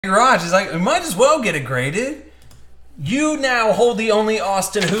Garage is like, we might as well get it graded. You now hold the only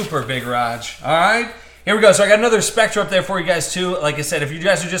Austin Hooper, Big Raj. All right? Here we go. So I got another Spectra up there for you guys, too. Like I said, if you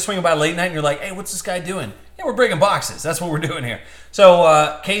guys are just swinging by late night and you're like, hey, what's this guy doing? Yeah, we're breaking boxes. That's what we're doing here.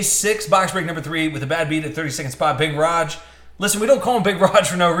 So case 6, box break number 3 with a bad beat at 32nd spot, Big Raj. Listen, we don't call him Big Raj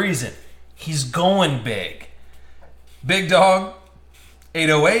for no reason. He's going big. Big dog,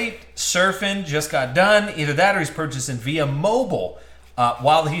 808, surfing, just got done. Either that or he's purchasing via mobile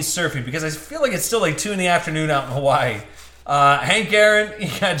while he's surfing, because I feel like it's still like 2 in the afternoon out in Hawaii. Hank Aaron, you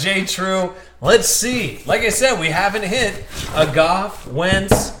got Jay True. Let's see. Like I said, we haven't hit a Goff,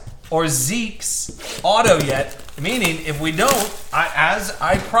 Wentz, or Zeke's auto yet. Meaning, if we don't, as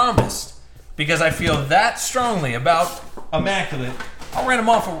I promised, because I feel that strongly about Immaculate, I'll rent him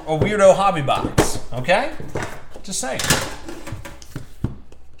off a weirdo hobby box. Okay? Just saying.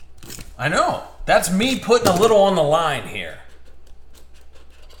 I know. That's me putting a little on the line here.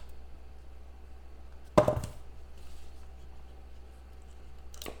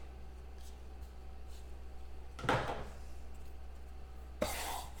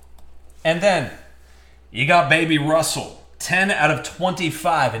 And then you got Baby Russell, 10 out of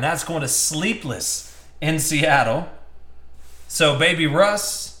 25, and that's going to Sleepless in Seattle. So Baby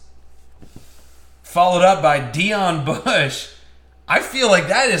Russ, followed up by Dion Bush. I feel like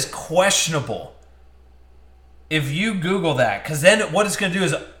that is questionable if you Google that, because then what it's going to do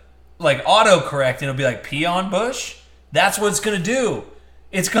is like autocorrect, and it'll be like Peon Bush. That's what it's going to do.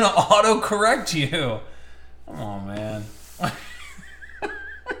 It's going to autocorrect you. Come on, man.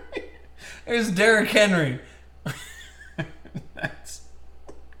 There's Derrick Henry. That's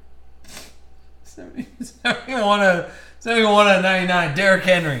 71 out of 99. Derrick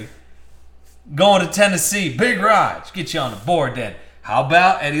Henry going to Tennessee. Big Raj. Get you on the board then. How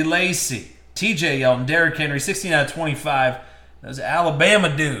about Eddie Lacy? TJ Yeldon, Derrick Henry, 16 out of 25. Those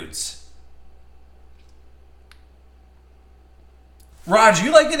Alabama dudes. Raj,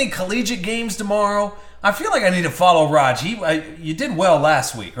 you like any collegiate games tomorrow? I feel like I need to follow Raj. You did well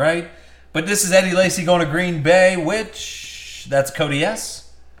last week, right? But this is Eddie Lacy going to Green Bay, which, that's Cody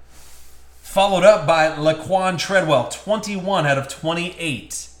S. Followed up by Laquan Treadwell, 21 out of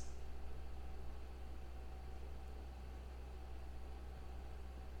 28.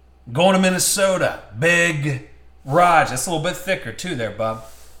 Going to Minnesota, Big Raj. That's a little bit thicker too there, bub.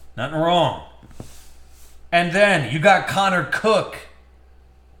 Nothing wrong. And then you got Connor Cook.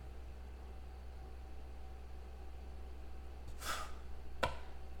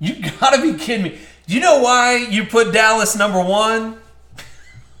 You gotta be kidding me. Do you know why you put Dallas number 1?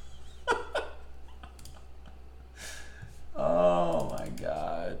 Oh my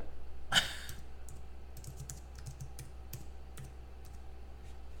God.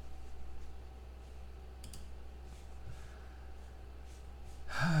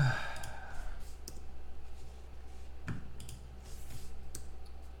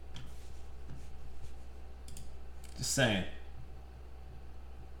 Just saying.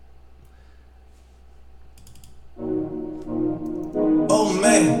 Oh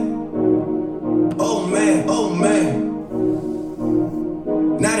man, oh man, oh man,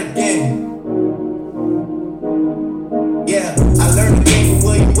 not again. Yeah, I learned the game from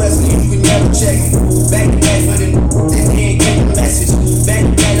William Wesley, you can never check it. Back to back for the can't get the message. Back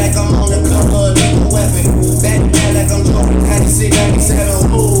to back like I'm on the cover of Lethal Weapon. Back to back like I'm Jordan 96, 97.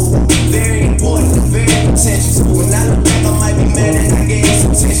 Ooh, very important, very contentious. When I look back, I might be mad that I gave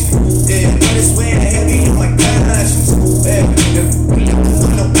some attention. Yeah, but it's way heavy on my conscience. Yeah,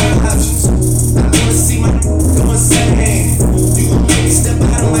 no options. I wanna see my go insane. You gon' make me step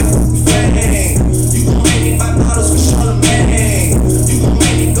out of my frame. You gon' make me buy bottles for Charlamagne. You gon'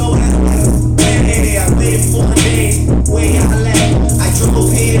 make me go out of my way. I waited 4 days, way out of left. I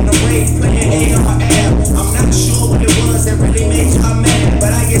drove here in the rain, playing A on my app. I'm not sure what it was that really made y'all mad,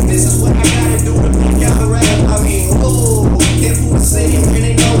 but I guess this is what I gotta do to make y'all rap. I mean, ooh, if we say it,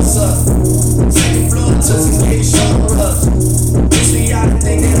 really know what's up. Second floor, Tootsie's getting sharper up. Wish me y'all to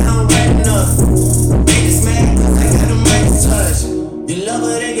think that I'm right enough. They just mad cause I got a mic touch. You love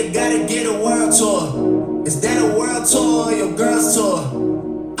her, then you gotta get a world tour. Is that a world tour or your girl's tour?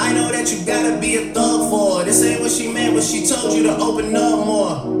 I know that you gotta be a thug for her. This ain't what she meant when she told you to open up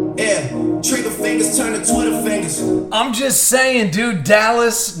more. Yeah, trigger fingers turn to Twitter fingers. I'm just saying, dude,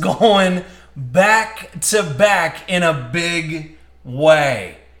 Dallas going back to back in a big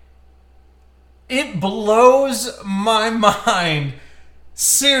way. It blows my mind.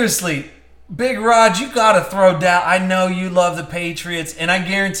 Seriously, Big Rod, you got to throw down. I know you love the Patriots, and I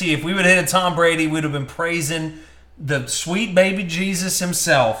guarantee if we would have hit a Tom Brady, we'd have been praising the sweet baby Jesus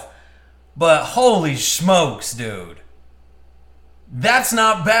himself. But holy smokes, dude. That's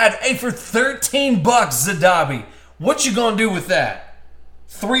not bad. Hey, for $13, Zadabi, what you gonna do with that?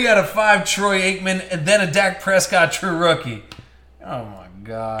 3 out of 5 Troy Aikman, and then a Dak Prescott true rookie. Oh my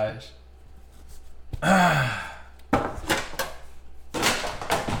gosh.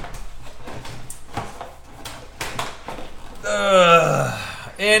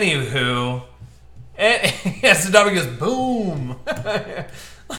 Anywho. And yes, the W goes boom.